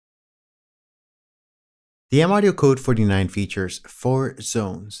The M-Audio Code 49 features 4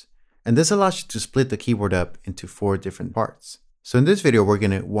 zones, and this allows you to split the keyboard up into 4 different parts. So in this video, we're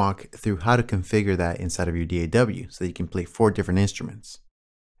going to walk through how to configure that inside of your DAW so that you can play 4 different instruments.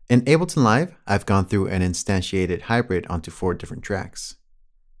 In Ableton Live, I've gone through an instantiated hybrid onto 4 different tracks.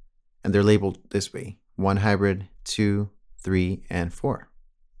 And they're labeled this way: 1 hybrid, 2, 3, and 4.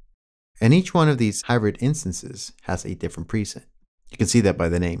 And each one of these hybrid instances has a different preset. You can see that by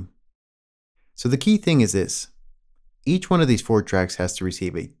the name. So the key thing is this: each one of these 4 tracks has to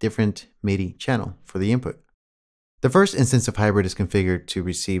receive a different MIDI channel for the input. The first instance of hybrid is configured to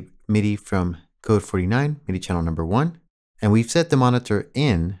receive MIDI from code 49, MIDI channel number 1, and we've set the monitor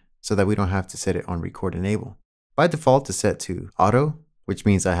in so that we don't have to set it on record enable. By default, it's set to auto, which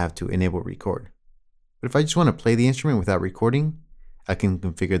means I have to enable record. But if I just want to play the instrument without recording, I can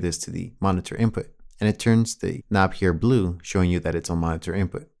configure this to the monitor input, and it turns the knob here blue, showing you that it's on monitor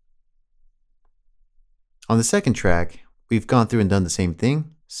input. On the second track, we've gone through and done the same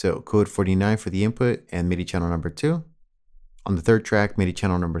thing. So code 49 for the input and MIDI channel number 2. On the third track, MIDI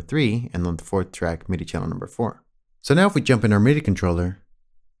channel number 3, and on the fourth track, MIDI channel number 4. So now if we jump in our MIDI controller,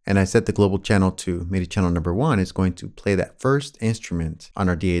 and I set the global channel to MIDI channel number 1, it's going to play that first instrument on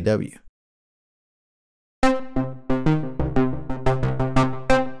our DAW.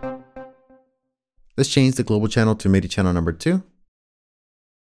 Let's change the global channel to MIDI channel number 2.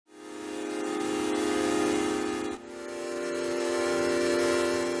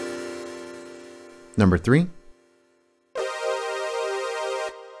 Number 3.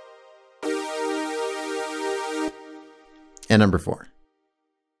 And number 4.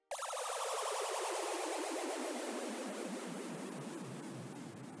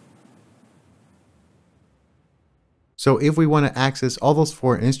 So if we want to access all those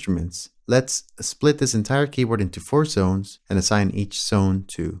 4 instruments, let's split this entire keyboard into 4 zones and assign each zone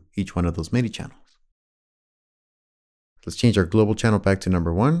to each one of those MIDI channels. Let's change our global channel back to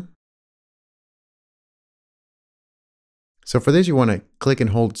number 1. So for this, you want to click and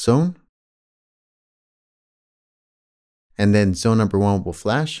hold zone, and then zone number 1 will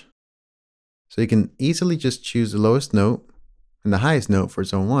flash. So you can easily just choose the lowest note and the highest note for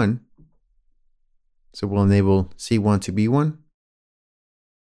zone 1. So we'll enable C1 to B1.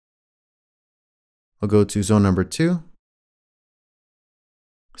 We'll go to zone number 2,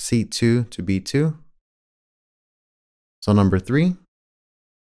 C2 to B2, zone number 3,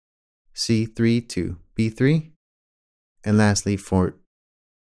 C3 to B3, and lastly for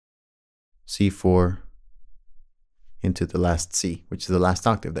C4 into the last C, which is the last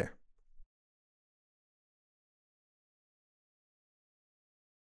octave there.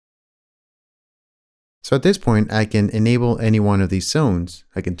 So at this point, I can enable any one of these zones.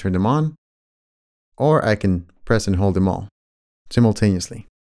 I can turn them on, or I can press and hold them all simultaneously.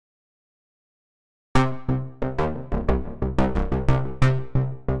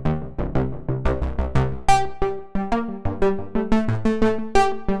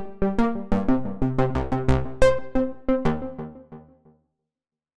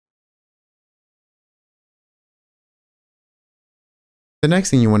 The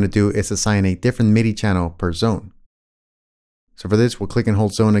next thing you want to do is assign a different MIDI channel per zone. So for this, we'll click and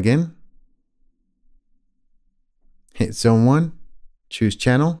hold zone again. Hit zone 1, choose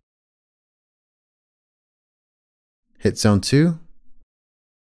channel. Hit zone 2.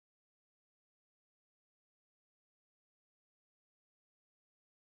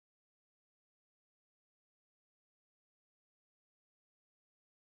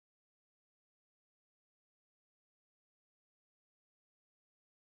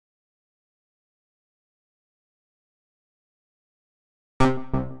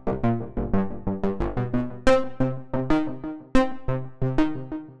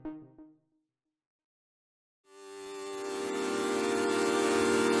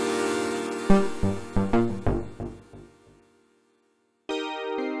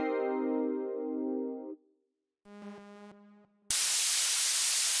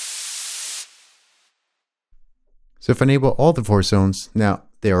 So if I enable all the 4 zones, now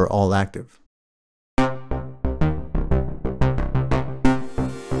they are all active.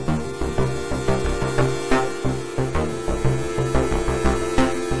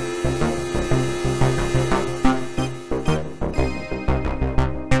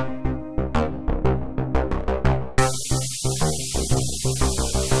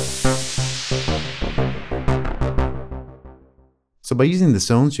 So by using the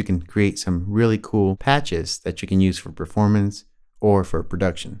zones, you can create some really cool patches that you can use for performance or for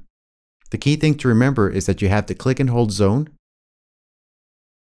production. The key thing to remember is that you have to click and hold zone,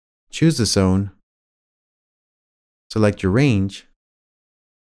 choose the zone, select your range,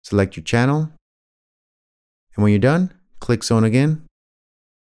 select your channel, And when you're done, click zone again,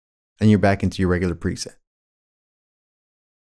 and you're back into your regular preset.